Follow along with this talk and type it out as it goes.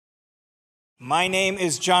My name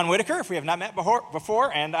is John Whitaker, if we have not met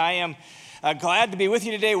before, and I am glad to be with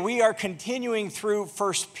you today. We are continuing through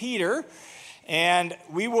 1 Peter, and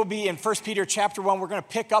we will be in 1 Peter chapter 1. We're going to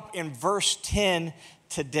pick up in verse 10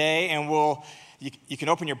 today, and you can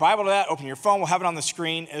open your Bible to that, open your phone. We'll have it on the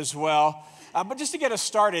screen as well. But just to get us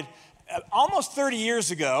started, almost 30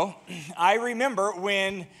 years ago, I remember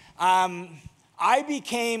when I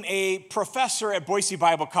became a professor at Boise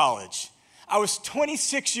Bible College. I was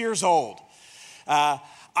 26 years old.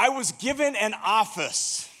 I was given an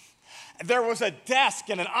office. There was a desk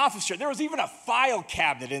and an office chair. There was even a file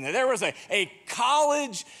cabinet in there. There was a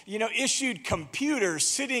college, issued computer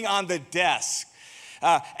sitting on the desk.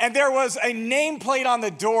 And there was a nameplate on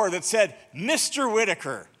the door that said, Mr.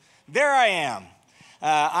 Whitaker. There I am.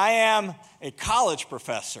 I am a college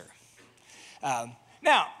professor.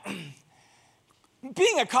 Now,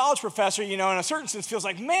 being a college professor, in a certain sense feels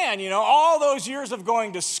like, man, all those years of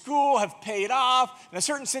going to school have paid off. In a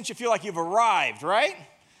certain sense, you feel like you've arrived, right?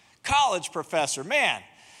 College professor, man,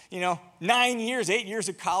 8 years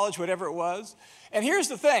of college, whatever it was. And here's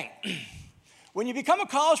the thing. When you become a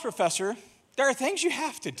college professor, there are things you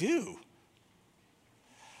have to do.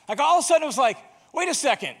 Like all of a sudden it was like, wait a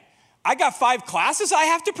second, I got 5 classes I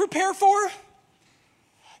have to prepare for?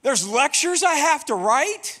 There's lectures I have to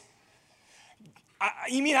write?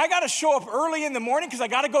 You mean I got to show up early in the morning because I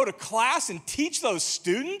got to go to class and teach those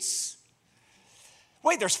students?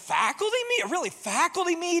 Wait, there's faculty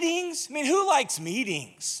meetings? I mean, who likes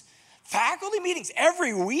meetings? Faculty meetings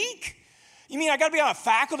every week? You mean I got to be on a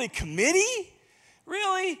faculty committee?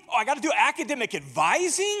 Really? Oh, I got to do academic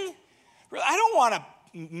advising? Really? I don't want to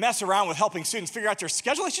mess around with helping students figure out their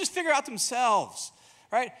schedule. They should just figure out themselves,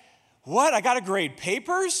 right? What? I got to grade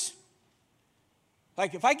papers?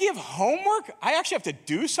 Like, if I give homework, I actually have to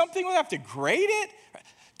do something with it? I have to grade it?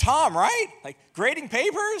 Tom, right? Like, grading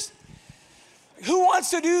papers? Who wants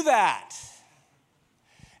to do that?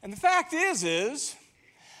 And the fact is,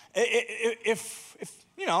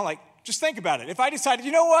 just think about it. If I decided,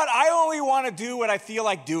 I only want to do what I feel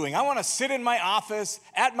like doing. I want to sit in my office,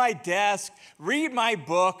 at my desk, read my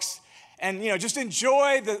books, and, just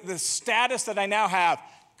enjoy the status that I now have,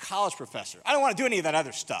 college professor. I don't want to do any of that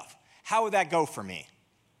other stuff. How would that go for me?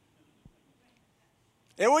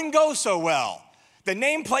 It wouldn't go so well. The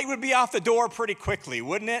nameplate would be off the door pretty quickly,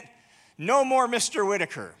 wouldn't it? No more Mr.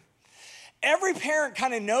 Whitaker. Every parent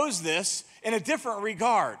kind of knows this in a different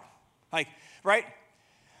regard. Like, right?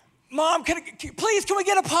 Mom, please, can we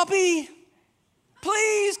get a puppy?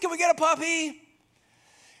 Please, can we get a puppy?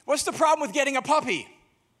 What's the problem with getting a puppy?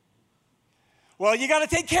 Well, you got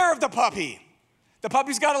to take care of the puppy. The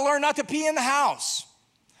puppy's got to learn not to pee in the house.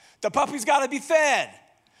 The puppy's got to be fed.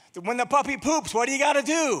 When the puppy poops, what do you got to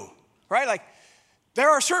do? Right? Like,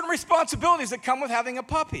 there are certain responsibilities that come with having a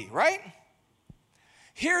puppy, right?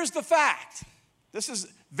 Here's the fact. This is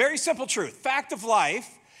very simple truth. Fact of life.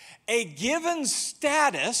 A given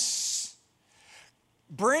status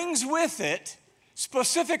brings with it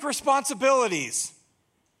specific responsibilities.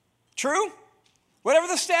 True? Whatever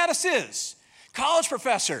the status is. College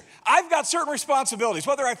professor, I've got certain responsibilities.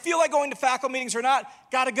 Whether I feel like going to faculty meetings or not,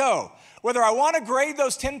 got to go. Whether I want to grade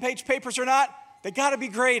those 10-page papers or not, they got to be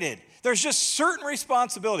graded. There's just certain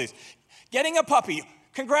responsibilities. Getting a puppy,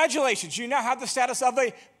 congratulations, you now have the status of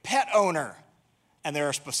a pet owner. And there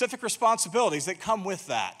are specific responsibilities that come with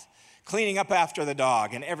that. Cleaning up after the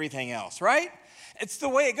dog and everything else, right? It's the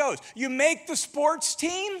way it goes. You make the sports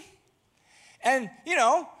team, and,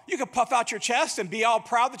 you can puff out your chest and be all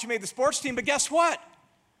proud that you made the sports team, but guess what?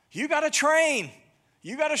 You got to train.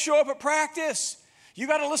 You got to show up at practice. You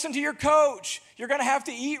got to listen to your coach. You're going to have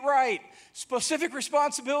to eat right. Specific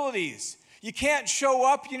responsibilities. You can't show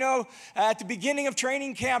up, at the beginning of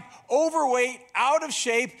training camp, overweight, out of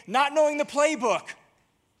shape, not knowing the playbook.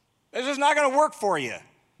 It's just not going to work for you,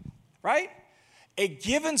 right? A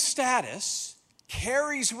given status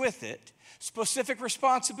carries with it specific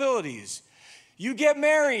responsibilities. You get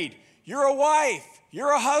married, you're a wife, you're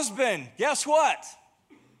a husband. Guess what?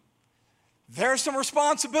 There's some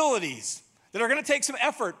responsibilities that are going to take some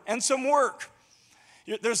effort and some work.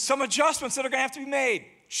 There's some adjustments that are going to have to be made,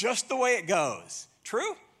 just the way it goes.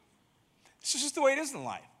 True? This is just the way it is in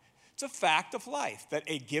life. It's a fact of life that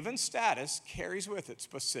a given status carries with it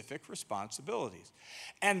specific responsibilities.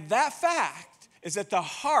 And that fact is at the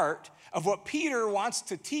heart of what Peter wants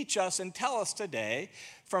to teach us and tell us today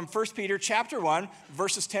from 1 Peter chapter 1,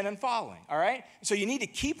 verses 10 and following, all right? So you need to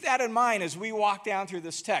keep that in mind as we walk down through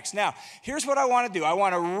this text. Now, here's what I want to do. I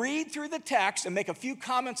want to read through the text and make a few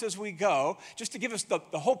comments as we go, just to give us the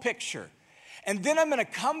whole picture. And then I'm going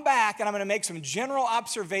to come back and I'm going to make some general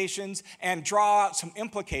observations and draw out some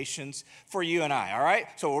implications for you and I, all right?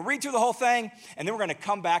 So we'll read through the whole thing, and then we're going to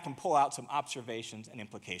come back and pull out some observations and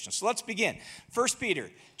implications. So let's begin. 1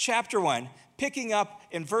 Peter chapter 1, picking up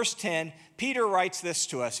in verse 10, Peter writes this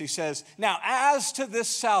to us. He says, now as to this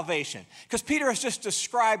salvation, because Peter has just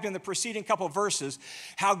described in the preceding couple of verses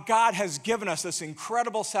how God has given us this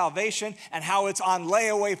incredible salvation and how it's on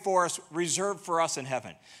layaway for us, reserved for us in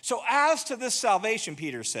heaven. So as to this salvation,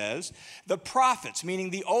 Peter says, the prophets, meaning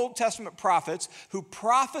the Old Testament prophets who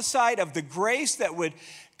prophesied of the grace that would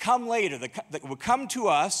come later, that would come to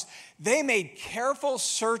us, they made careful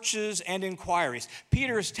searches and inquiries.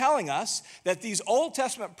 Peter is telling us that these Old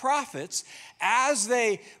Testament prophets, as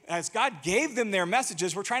God gave them their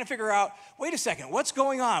messages, were trying to figure out, wait a second, what's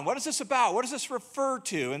going on? What is this about? What does this refer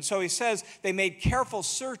to? And so he says they made careful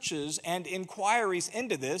searches and inquiries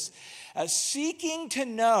into this, seeking to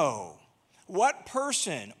know what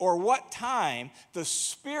person or what time the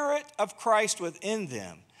Spirit of Christ within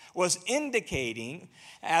them was indicating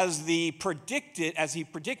as he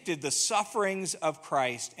predicted the sufferings of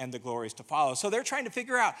Christ and the glories to follow. So they're trying to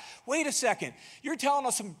figure out, wait a second, you're telling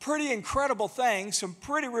us some pretty incredible things, some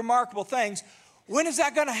pretty remarkable things. When is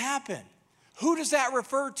that going to happen? Who does that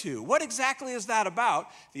refer to? What exactly is that about?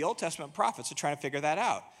 The Old Testament prophets are trying to figure that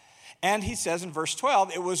out. And he says in verse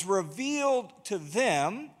 12, it was revealed to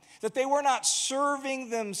them that they were not serving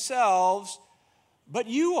themselves, but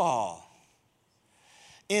you all,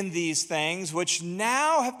 in these things which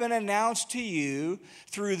now have been announced to you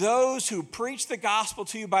through those who preach the gospel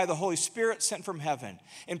to you by the Holy Spirit sent from heaven.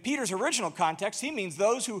 In Peter's original context, he means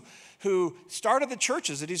those who started the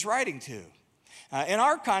churches that he's writing to. In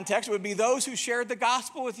our context, it would be those who shared the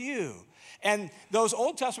gospel with you. And those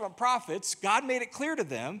Old Testament prophets, God made it clear to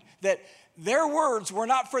them that their words were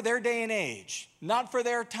not for their day and age, not for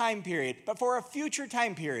their time period, but for a future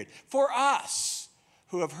time period, for us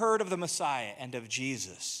who have heard of the Messiah and of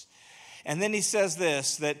Jesus. And then he says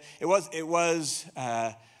this, that it was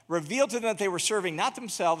revealed to them that they were serving not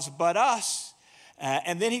themselves, but us.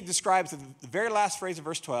 And then he describes the very last phrase of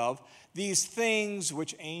verse 12, these things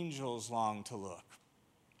which angels long to look.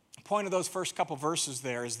 The point of those first couple verses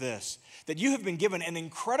there is this, that you have been given an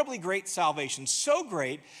incredibly great salvation, so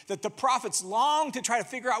great that the prophets long to try to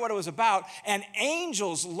figure out what it was about, and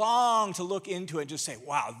angels long to look into it and just say,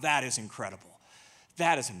 wow, that is incredible.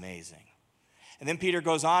 That is amazing. And then Peter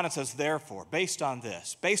goes on and says, therefore, based on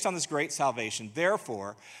this great salvation,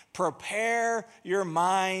 therefore, prepare your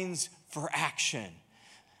minds for action.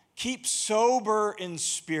 Keep sober in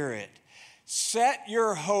spirit. Set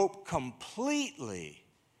your hope completely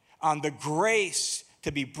on the grace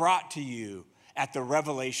to be brought to you at the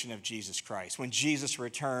revelation of Jesus Christ. When Jesus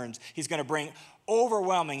returns, he's going to bring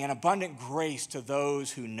overwhelming and abundant grace to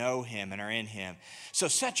those who know him and are in him. So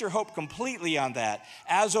set your hope completely on that.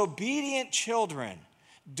 As obedient children,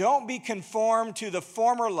 don't be conformed to the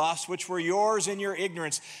former lusts which were yours in your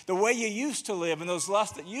ignorance, the way you used to live and those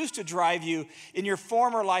lusts that used to drive you in your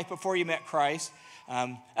former life before you met Christ.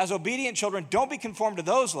 As obedient children, don't be conformed to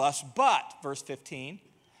those lusts, but, verse 15,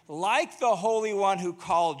 like the Holy One who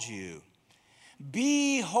called you,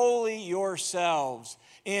 be holy yourselves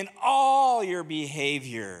in all your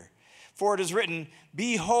behavior. For it is written,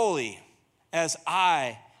 be holy as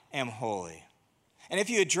I am holy. And if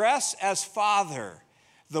you address as Father,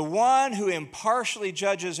 the one who impartially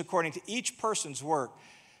judges according to each person's work,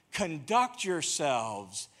 conduct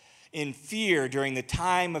yourselves in fear during the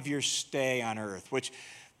time of your stay on earth, which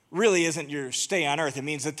really isn't your stay on earth. It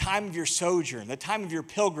means the time of your sojourn, the time of your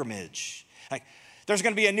pilgrimage. Like, there's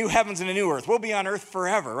going to be a new heavens and a new earth. We'll be on earth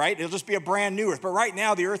forever, right? It'll just be a brand new earth. But right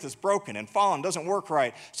now, the earth is broken and fallen, doesn't work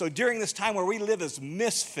right. So during this time where we live as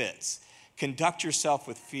misfits, conduct yourself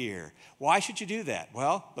with fear. Why should you do that?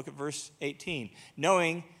 Well, look at verse 18.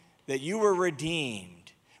 Knowing that you were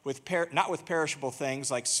redeemed, not with perishable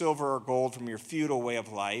things like silver or gold from your feudal way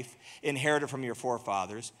of life, inherited from your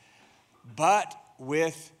forefathers, but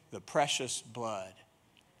with the precious blood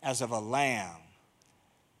as of a lamb,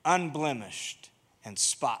 unblemished and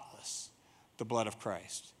spotless, the blood of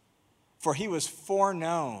Christ. For he was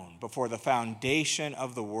foreknown before the foundation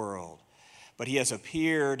of the world, but he has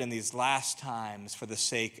appeared in these last times for the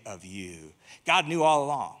sake of you. God knew all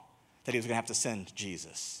along that he was going to have to send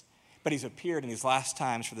Jesus, but he's appeared in these last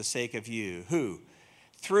times for the sake of you, who,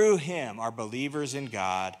 through him, are believers in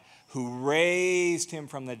God, who raised him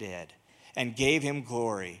from the dead and gave him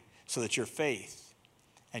glory, so that your faith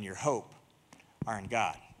and your hope are in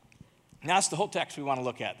God. Now, that's the whole text we want to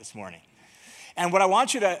look at this morning. And what I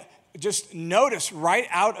want you to just notice right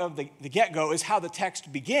out of the get-go is how the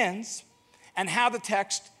text begins and how the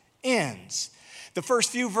text ends. The first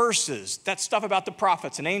few verses, that stuff about the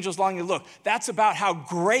prophets and angels longing to look, that's about how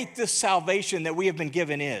great this salvation that we have been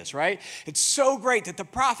given is, right? It's so great that the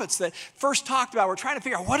prophets that first talked about, we're trying to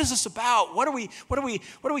figure out, what is this about? What are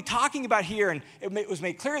we talking about here? And it was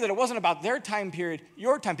made clear that it wasn't about their time period,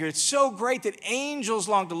 your time period. It's so great that angels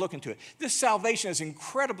long to look into it. This salvation is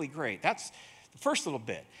incredibly great. That's the first little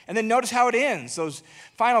bit. And then notice how it ends, those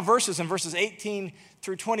final verses in verses 18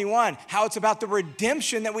 through 21, how it's about the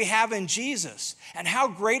redemption that we have in Jesus. And how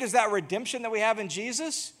great is that redemption that we have in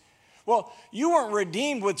Jesus? Well, you weren't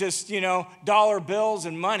redeemed with just, dollar bills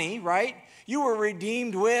and money, right? You were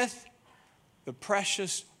redeemed with the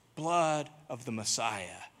precious blood of the Messiah.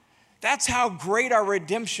 That's how great our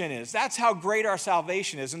redemption is. That's how great our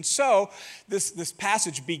salvation is. And so this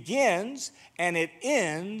passage begins and it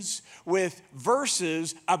ends with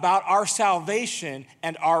verses about our salvation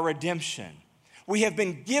and our redemption. We have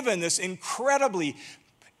been given this incredibly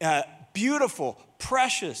beautiful,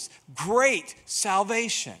 precious, great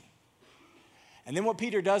salvation. And then what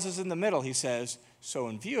Peter does is in the middle, he says, so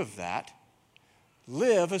in view of that,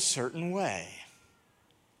 live a certain way.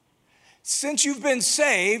 Since you've been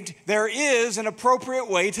saved, there is an appropriate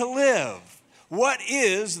way to live. What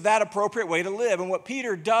is that appropriate way to live? And what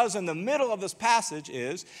Peter does in the middle of this passage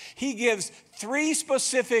is he gives 3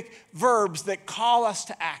 specific verbs that call us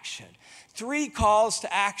to action. 3 calls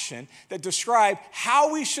to action that describe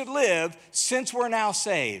how we should live since we're now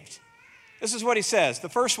saved. This is what he says. The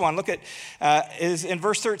first one, look at, is in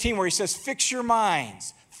verse 13 where he says, fix your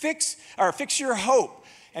minds. Fix your hope.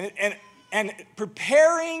 And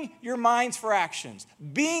preparing your minds for actions.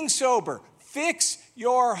 Being sober. Fix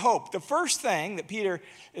your hope. The first thing that Peter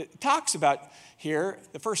talks about here,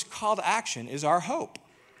 the first call to action, is our hope.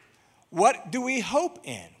 What do we hope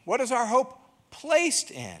in? What is our hope placed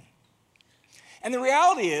in? And the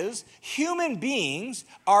reality is, human beings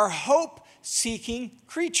are hope-seeking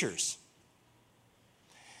creatures.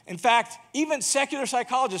 In fact, even secular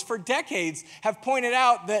psychologists for decades have pointed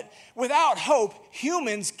out that without hope,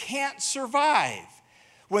 humans can't survive.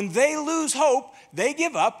 When they lose hope, they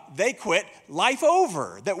give up, they quit, life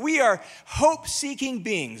over. That we are hope-seeking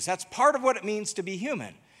beings. That's part of what it means to be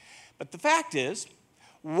human. But the fact is,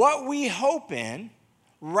 what we hope in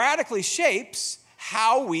radically shapes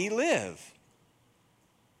how we live.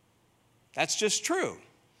 That's just true.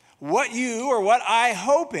 What you or what I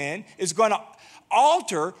hope in is going to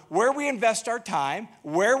alter where we invest our time,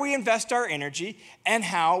 where we invest our energy, and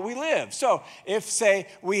how we live. So if, say,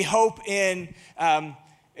 we hope in,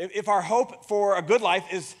 if our hope for a good life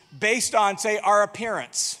is based on, say, our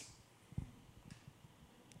appearance,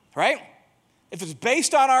 right? If it's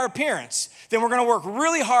based on our appearance, then we're going to work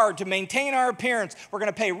really hard to maintain our appearance. We're going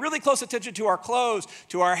to pay really close attention to our clothes,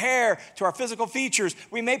 to our hair, to our physical features.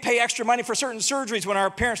 We may pay extra money for certain surgeries when our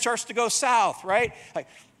appearance starts to go south, right?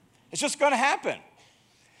 It's just going to happen.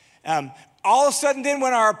 All of a sudden then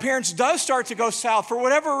when our appearance does start to go south for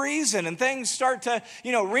whatever reason and things start to,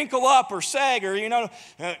 wrinkle up or sag or,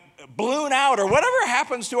 balloon out or whatever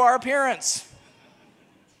happens to our appearance,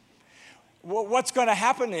 what's going to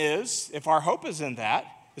happen is, if our hope is in that,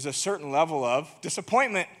 is a certain level of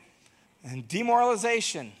disappointment and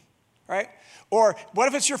demoralization, right? Or what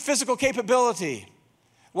if it's your physical capability?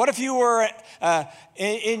 What if you were,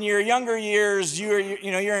 in your younger years, you're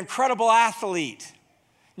an incredible athlete.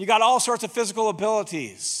 You got all sorts of physical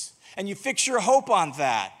abilities, and you fix your hope on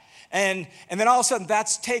that. And then all of a sudden,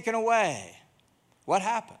 that's taken away. What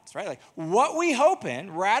happens, right? What we hope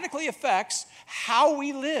in radically affects how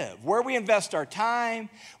we live, where we invest our time,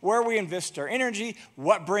 where we invest our energy,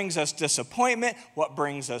 what brings us disappointment, what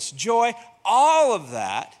brings us joy. All of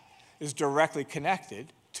that is directly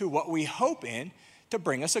connected to what we hope in to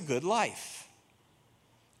bring us a good life.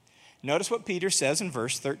 Notice what Peter says in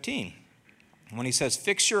verse 13. When he says,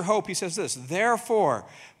 fix your hope, he says this, therefore,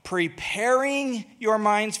 preparing your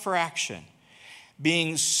minds for action,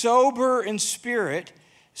 being sober in spirit,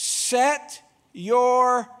 set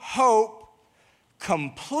your hope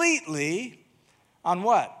completely on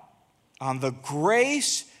what? On the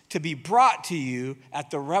grace to be brought to you at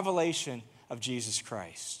the revelation of Jesus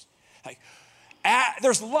Christ.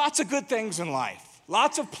 There's lots of good things in life,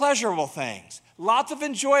 lots of pleasurable things, lots of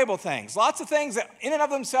enjoyable things, lots of things that in and of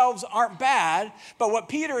themselves aren't bad, but what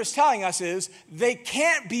Peter is telling us is they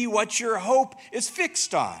can't be what your hope is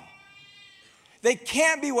fixed on. They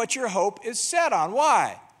can't be what your hope is set on.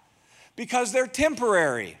 Why? Because they're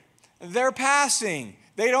temporary. They're passing.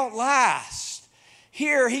 They don't last.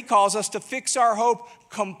 Here he calls us to fix our hope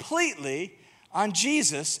completely on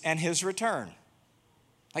Jesus and his return.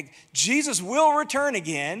 Jesus will return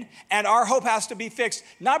again, and our hope has to be fixed,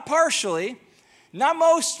 not partially, Not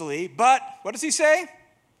mostly, but what does he say?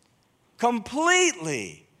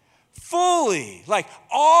 Completely, fully, like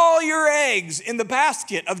all your eggs in the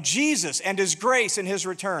basket of Jesus and his grace and his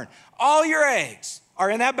return. All your eggs are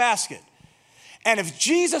in that basket. And if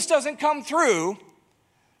Jesus doesn't come through,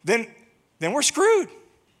 then we're screwed.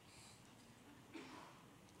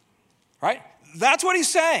 Right? That's what he's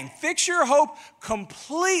saying. Fix your hope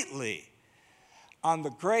completely on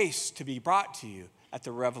the grace to be brought to you at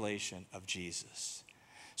the revelation of Jesus.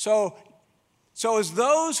 So as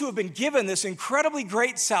those who have been given this incredibly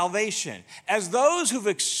great salvation, as those who've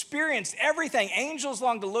experienced everything angels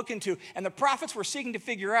long to look into and the prophets were seeking to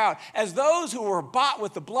figure out, as those who were bought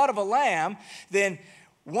with the blood of a lamb, then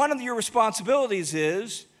one of your responsibilities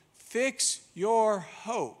is fix your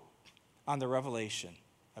hope on the revelation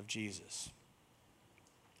of Jesus.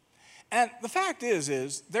 And the fact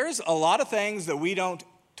is there's a lot of things that we don't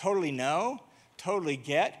totally know, totally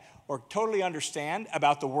get, or totally understand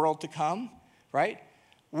about the world to come, right?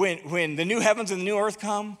 When the new heavens and the new earth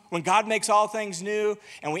come, when God makes all things new,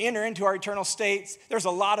 and we enter into our eternal states, there's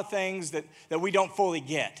a lot of things that we don't fully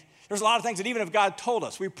get. There's a lot of things that even if God told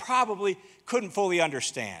us, we probably couldn't fully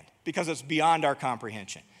understand because it's beyond our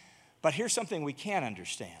comprehension. But here's something we can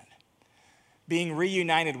understand. Being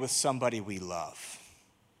reunited with somebody we love.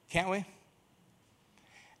 Can't we?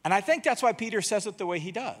 And I think that's why Peter says it the way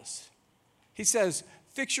he does. He says,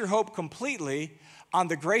 fix your hope completely on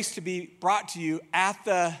the grace to be brought to you at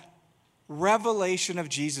the revelation of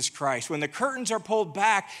Jesus Christ. When the curtains are pulled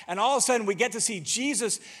back and all of a sudden we get to see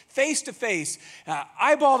Jesus face to face,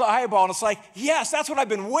 eyeball to eyeball, and it's like, yes, that's what I've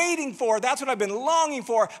been waiting for. That's what I've been longing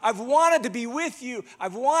for. I've wanted to be with you.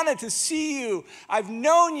 I've wanted to see you. I've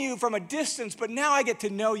known you from a distance, but now I get to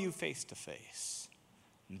know you face to face.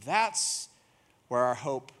 That's where our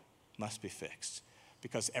hope must be fixed,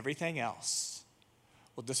 because everything else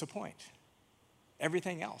will disappoint.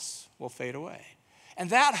 Everything else will fade away. And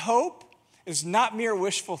that hope is not mere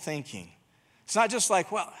wishful thinking. It's not just like,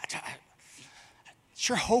 well,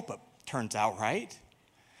 sure hope it turns out right.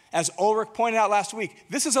 As Ulrich pointed out last week,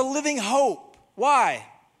 this is a living hope. Why?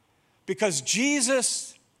 Because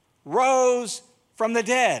Jesus rose from the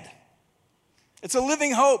dead. It's a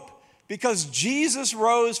living hope. Because Jesus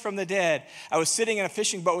rose from the dead. I was sitting in a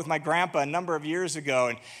fishing boat with my grandpa a number of years ago,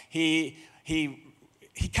 and he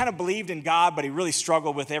kind of believed in God, but he really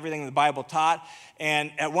struggled with everything the Bible taught.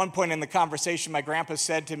 And at one point in the conversation, my grandpa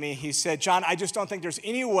said to me, he said, John, I just don't think there's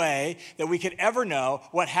any way that we could ever know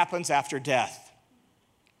what happens after death.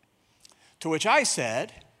 To which I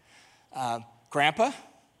said, Grandpa,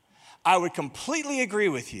 I would completely agree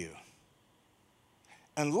with you,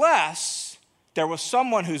 unless there was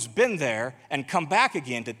someone who's been there and come back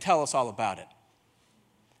again to tell us all about it.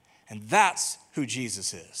 And that's who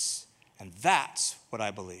Jesus is. And that's what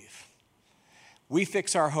I believe. We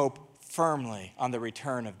fix our hope firmly on the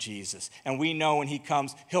return of Jesus. And we know when he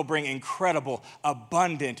comes, he'll bring incredible,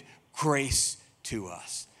 abundant grace to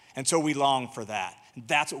us. And so we long for that. And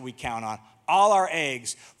that's what we count on. All our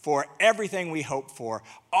eggs for everything we hope for,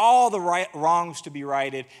 all the wrongs to be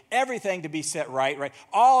righted, everything to be set right.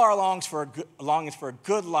 All our longings for a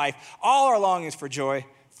good life, all our longings for joy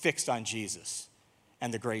fixed on Jesus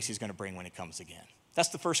and the grace he's going to bring when he comes again. That's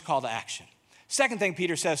the first call to action. Second thing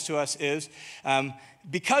Peter says to us is,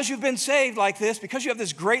 because you've been saved like this, because you have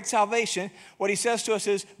this great salvation, what he says to us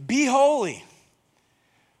is, be holy.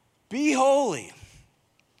 Be holy.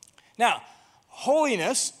 Now,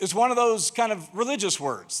 holiness is one of those kind of religious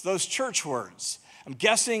words, those church words. I'm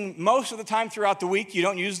guessing most of the time throughout the week you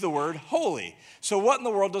don't use the word holy. So what in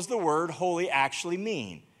the world does the word holy actually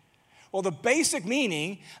mean? Well, the basic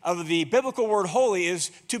meaning of the biblical word holy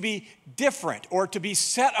is to be different or to be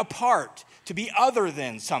set apart, to be other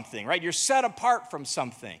than something, right? You're set apart from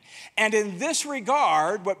something. And in this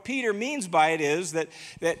regard, what Peter means by it is that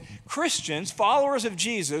Christians, followers of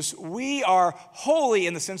Jesus, we are holy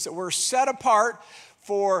in the sense that we're set apart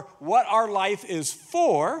for what our life is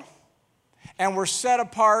for, and we're set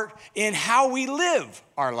apart in how we live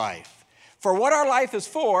our life, for what our life is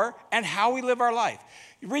for and how we live our life.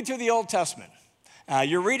 You read through the Old Testament.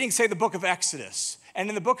 You're reading, say, the book of Exodus. And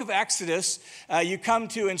in the book of Exodus, you come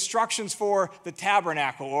to instructions for the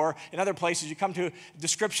tabernacle, or in other places, you come to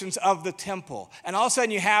descriptions of the temple. And all of a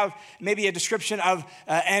sudden, you have maybe a description of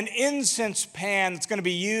an incense pan that's going to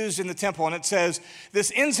be used in the temple. And it says,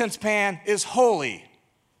 this incense pan is holy.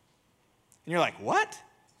 And you're like, what?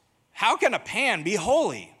 How can a pan be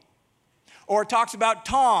holy? Or it talks about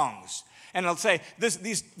tongs. And it'll say,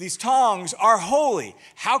 these tongs are holy.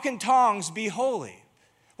 How can tongs be holy?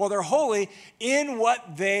 Well, they're holy in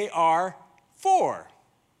what they are for.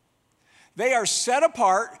 They are set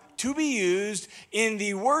apart to be used in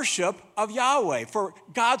the worship of Yahweh for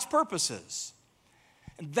God's purposes.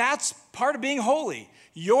 And that's part of being holy.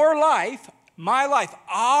 Your life, my life,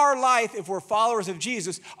 our life, if we're followers of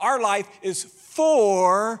Jesus, our life is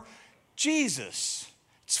for Jesus.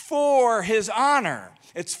 It's for his honor.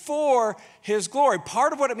 It's for his glory.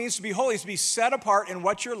 Part of what it means to be holy is to be set apart in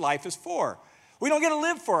what your life is for. We don't get to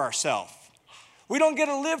live for ourselves. We don't get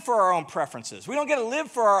to live for our own preferences. We don't get to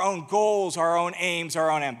live for our own goals, our own aims,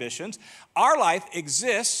 our own ambitions. Our life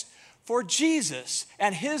exists for Jesus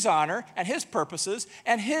and his honor and his purposes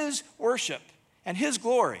and his worship and his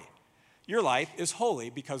glory. Your life is holy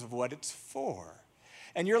because of what it's for.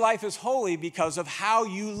 And your life is holy because of how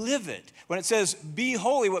you live it. When it says be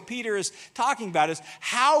holy, what Peter is talking about is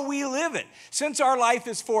how we live it. Since our life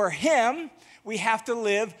is for him, we have to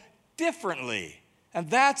live differently. And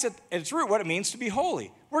that's at its root what it means to be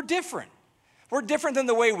holy. We're different. We're different than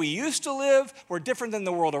the way we used to live. We're different than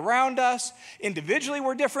the world around us. Individually,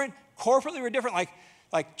 we're different. Corporately, we're different.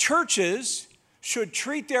 Like churches should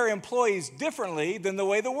treat their employees differently than the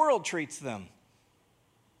way the world treats them.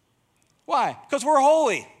 Why? Because we're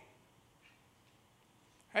holy.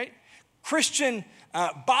 Right? Christian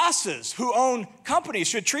bosses who own companies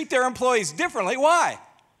should treat their employees differently. Why?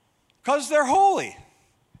 Because they're holy.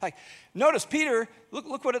 Like, notice Peter,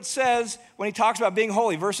 look what it says when he talks about being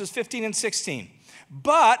holy, verses 15 and 16.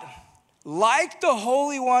 But like the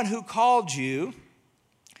Holy One who called you,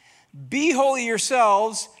 be holy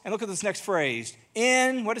yourselves. And look at this next phrase.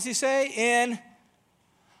 In, what does he say? In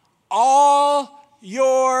all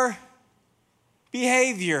your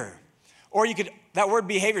behavior. Or you could, that word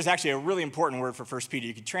behavior is actually a really important word for 1 Peter.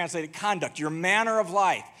 You could translate it conduct, your manner of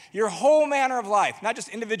life, your whole manner of life, not just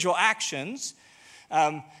individual actions,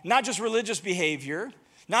 not just religious behavior,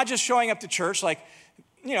 not just showing up to church like,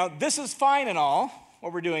 this is fine and all,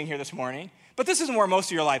 what we're doing here this morning, but this isn't where most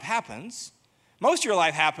of your life happens. Most of your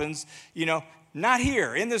life happens, not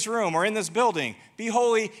here, in this room or in this building. Be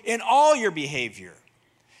holy in all your behavior,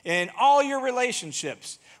 in all your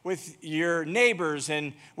relationships with your neighbors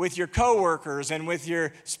and with your coworkers and with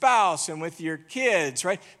your spouse and with your kids,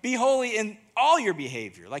 right? Be holy in all your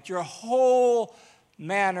behavior, like your whole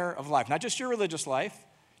manner of life, not just your religious life,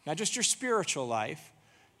 not just your spiritual life,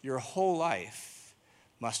 your whole life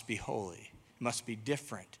must be holy, must be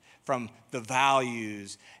different from the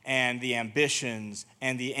values and the ambitions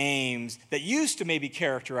and the aims that used to maybe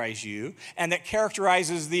characterize you and that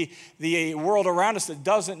characterizes the world around us that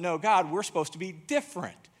doesn't know God. We're supposed to be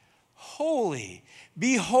different, holy.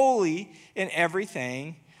 Be holy in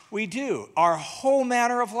everything we do, our whole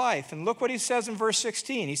manner of life. And look what he says in verse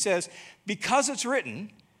 16. He says, because it's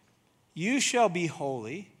written, you shall be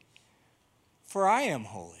holy, for I am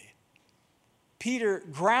holy. Peter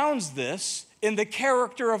grounds this in the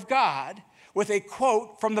character of God with a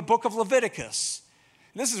quote from the book of Leviticus.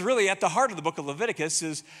 And this is really at the heart of the book of Leviticus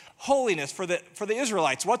is holiness for the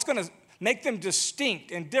Israelites. What's going to make them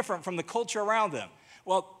distinct and different from the culture around them?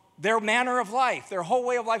 Well, their manner of life, their whole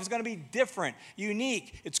way of life is going to be different,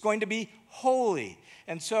 unique. It's going to be holy.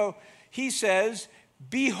 And so he says,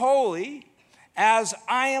 be holy as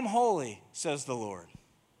I am holy, says the Lord.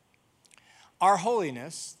 Our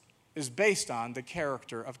holiness is based on the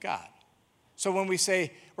character of God. So when we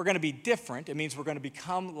say we're going to be different, it means we're going to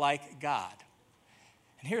become like God.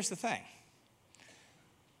 And here's the thing.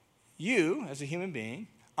 You, as a human being,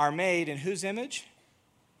 are made in whose image?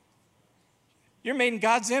 You're made in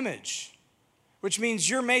God's image, which means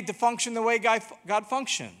you're made to function the way God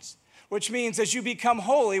functions, which means as you become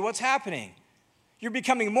holy, what's happening? You're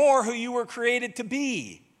becoming more who you were created to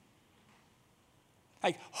be.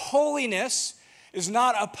 Like, holiness is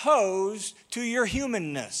not opposed to your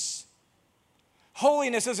humanness.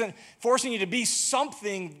 Holiness isn't forcing you to be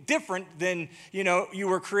something different than, you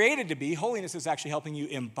were created to be. Holiness is actually helping you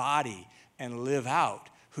embody and live out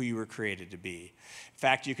who you were created to be. In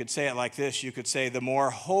fact, you could say it like this. You could say, the more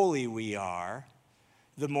holy we are,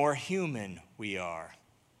 the more human we are.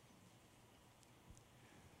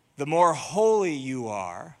 The more holy you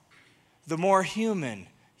are, the more human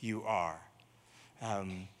you are.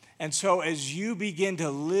 And so as you begin to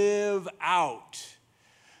live out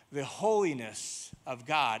the holiness of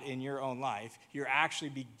God in your own life, you're actually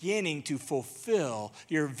beginning to fulfill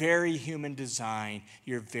your very human design,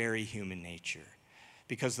 your very human nature.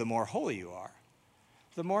 Because the more holy you are,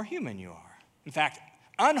 the more human you are. In fact,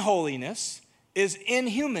 unholiness is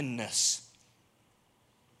inhumanness.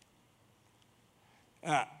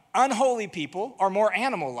 Unholy people are more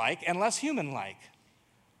animal-like and less human-like.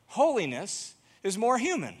 Holiness is more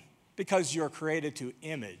human because you're created to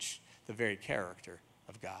image the very character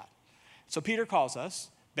of God. So Peter calls us,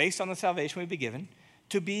 based on the salvation we've been given,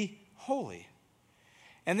 to be holy.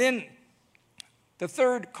 And then the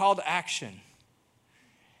third call to action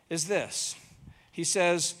is this. He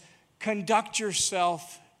says, conduct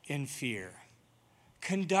yourself in fear.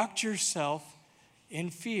 Conduct yourself in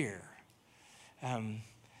fear.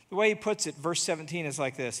 The way he puts it, verse 17 is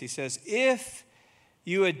like this. He says, if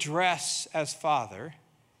you address as Father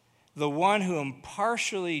the one who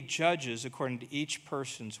impartially judges according to each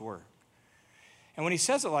person's work. And when he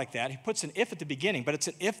says it like that, he puts an if at the beginning, but it's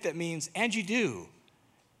an if that means, and you do.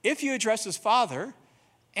 If you address as Father,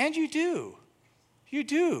 and you do. You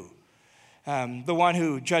do. The one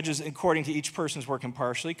who judges according to each person's work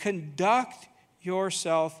impartially, conduct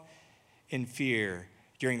yourself in fear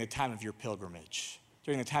during the time of your pilgrimage,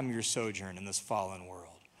 during the time of your sojourn in this fallen world.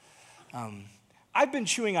 I've been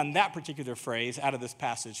chewing on that particular phrase out of this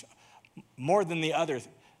passage more than the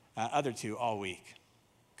other two all week.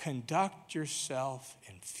 Conduct yourself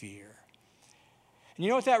in fear. And you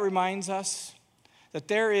know what that reminds us? That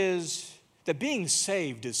being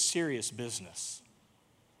saved is serious business.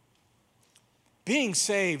 Being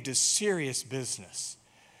saved is serious business.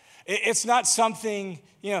 It's not something,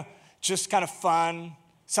 just kind of fun,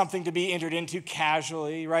 something to be entered into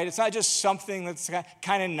casually, right? It's not just something that's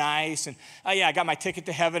kind of nice and, oh yeah, I got my ticket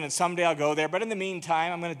to heaven and someday I'll go there, but in the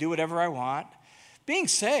meantime, I'm going to do whatever I want. Being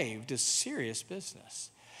saved is serious business.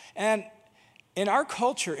 And in our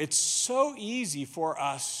culture, it's so easy for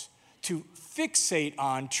us to fixate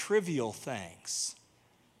on trivial things,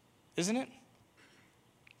 isn't it?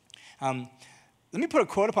 Let me put a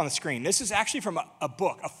quote up on the screen. This is actually from a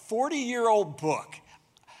book, a 40-year-old book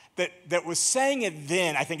that was saying it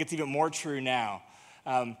then. I think it's even more true now.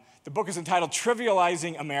 The book is entitled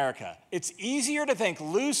Trivializing America. It's easier to think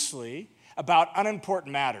loosely about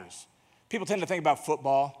unimportant matters. People tend to think about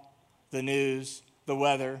football, the news, the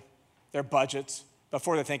weather, their budgets,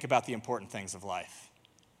 before they think about the important things of life.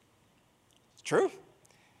 It's true.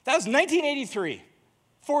 That was 1983,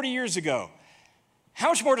 40 years ago. How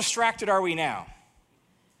much more distracted are we now?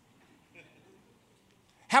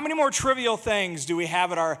 How many more trivial things do we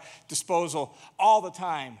have at our disposal all the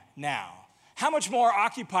time now? How much more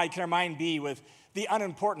occupied can our mind be with the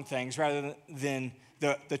unimportant things rather than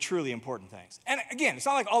the truly important things? And again, it's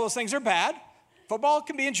not like all those things are bad. Football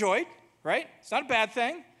can be enjoyed, right? It's not a bad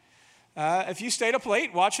thing. If you stayed up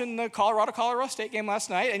late watching the Colorado State game last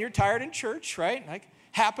night and you're tired in church, right? Like,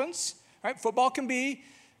 happens, right? Football can be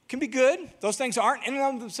good. Those things aren't in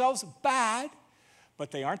and of themselves bad,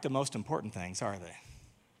 but they aren't the most important things, are they?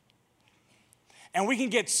 And we can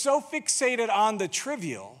get so fixated on the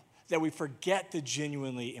trivial that we forget the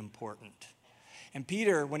genuinely important. And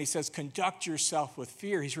Peter, when he says, conduct yourself with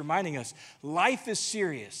fear, he's reminding us life is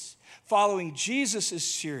serious. Following Jesus is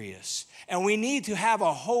serious. And we need to have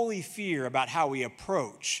a holy fear about how we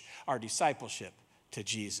approach our discipleship to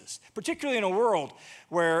Jesus. Particularly in a world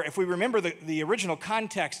where, if we remember the original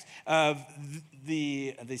context of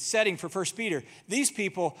the setting for 1 Peter, these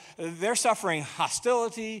people, they're suffering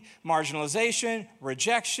hostility, marginalization,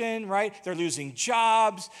 rejection, right? They're losing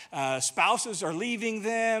jobs, spouses are leaving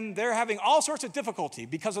them. They're having all sorts of difficulty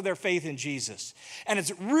because of their faith in Jesus. And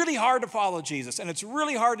it's really hard to follow Jesus, and it's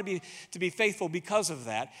really hard to be faithful because of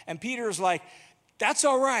that. And Peter's like, that's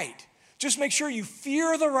all right. Just make sure you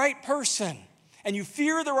fear the right person. And you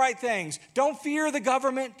fear the right things. Don't fear the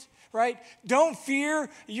government, right? Don't fear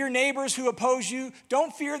your neighbors who oppose you.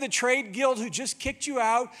 Don't fear the trade guild who just kicked you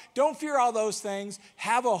out. Don't fear all those things.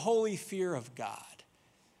 Have a holy fear of God.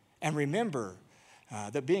 And remember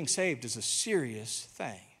that being saved is a serious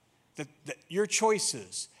thing. That your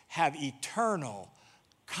choices have eternal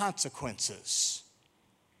consequences.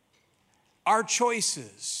 Our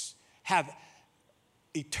choices have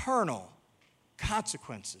eternal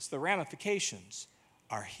consequences. The ramifications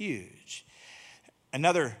are huge.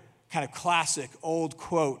 Another kind of classic old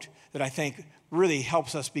quote that I think really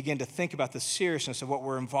helps us begin to think about the seriousness of what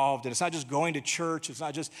we're involved in. It's not just going to church. It's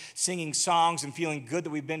not just singing songs and feeling good that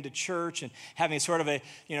we've been to church and having sort of a,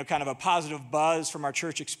 kind of a positive buzz from our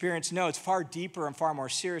church experience. No, it's far deeper and far more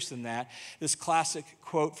serious than that. This classic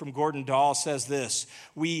quote from Gordon Dahl says this: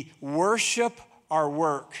 we worship our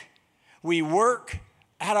work. We work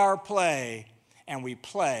at our play, and we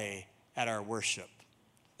play at our worship.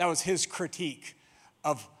 That was his critique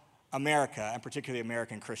of America, and particularly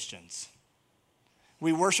American Christians.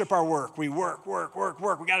 We worship our work. We work.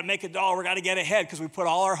 We got to make a dollar. We got to get ahead because we put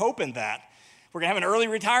all our hope in that. We're going to have an early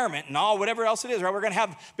retirement and all whatever else it is, right? We're going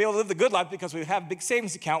to be able to live the good life because we have a big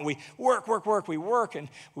savings account. We work. We work, and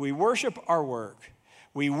we worship our work.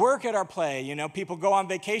 We work at our play. People go on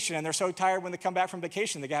vacation, and they're so tired when they come back from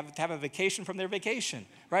vacation. They have to have a vacation from their vacation,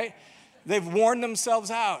 right? They've worn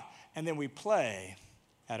themselves out. And then we play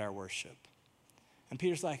at our worship. And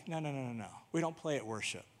Peter's like, no. We don't play at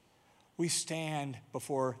worship. We stand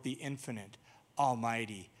before the infinite,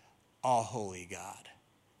 almighty, all-holy God.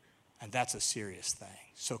 And that's a serious thing.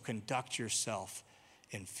 So conduct yourself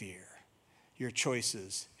in fear. Your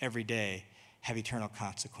choices every day have eternal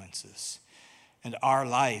consequences. And our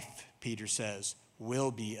life, Peter says,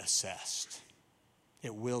 will be assessed.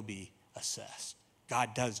 It will be assessed.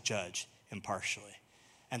 God does judge impartially.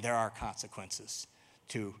 And there are consequences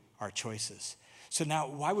to our choices. So now,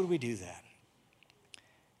 why would we do that?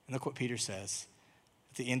 And look what Peter says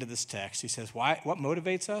at the end of this text. He says, what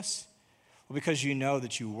motivates us? Well, because you know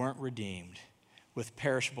that you weren't redeemed with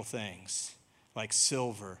perishable things like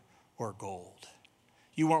silver or gold.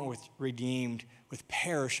 You weren't redeemed with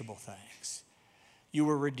perishable things. You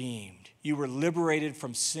were redeemed. You were liberated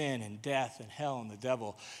from sin and death and hell and the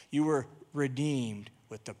devil. You were redeemed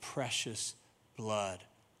with the precious blood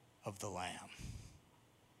of the Lamb.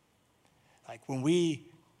 Like when we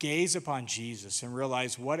gaze upon Jesus and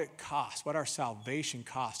realize what it costs, what our salvation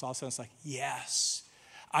costs, all of a sudden it's like, yes,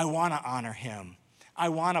 I want to honor him. I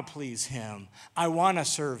want to please him. I want to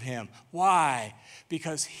serve him. Why?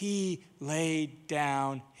 Because he laid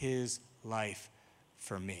down his life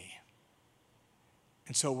for me.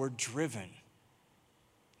 And so we're driven,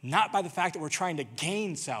 not by the fact that we're trying to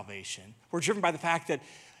gain salvation. We're driven by the fact that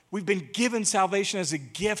we've been given salvation as a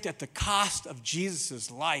gift at the cost of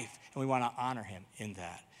Jesus' life, and we want to honor him in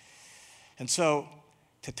that. And so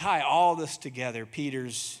to tie all this together,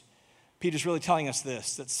 Peter's really telling us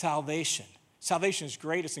this, that salvation is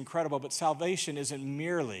great, it's incredible, but salvation isn't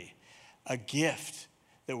merely a gift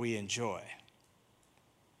that we enjoy.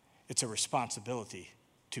 It's a responsibility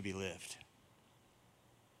to be lived.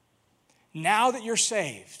 Now that you're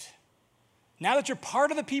saved, now that you're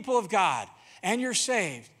part of the people of God and you're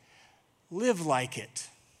saved, live like it.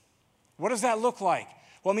 What does that look like?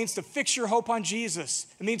 Well, it means to fix your hope on Jesus.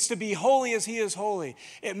 It means to be holy as he is holy.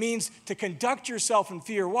 It means to conduct yourself in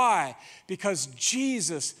fear. Why? Because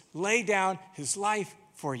Jesus laid down his life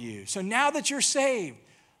for you. So now that you're saved,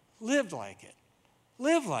 live like it.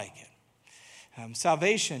 Live like it.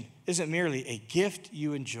 Salvation isn't merely a gift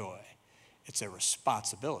you enjoy. It's a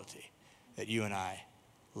responsibility that you and I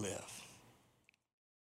live.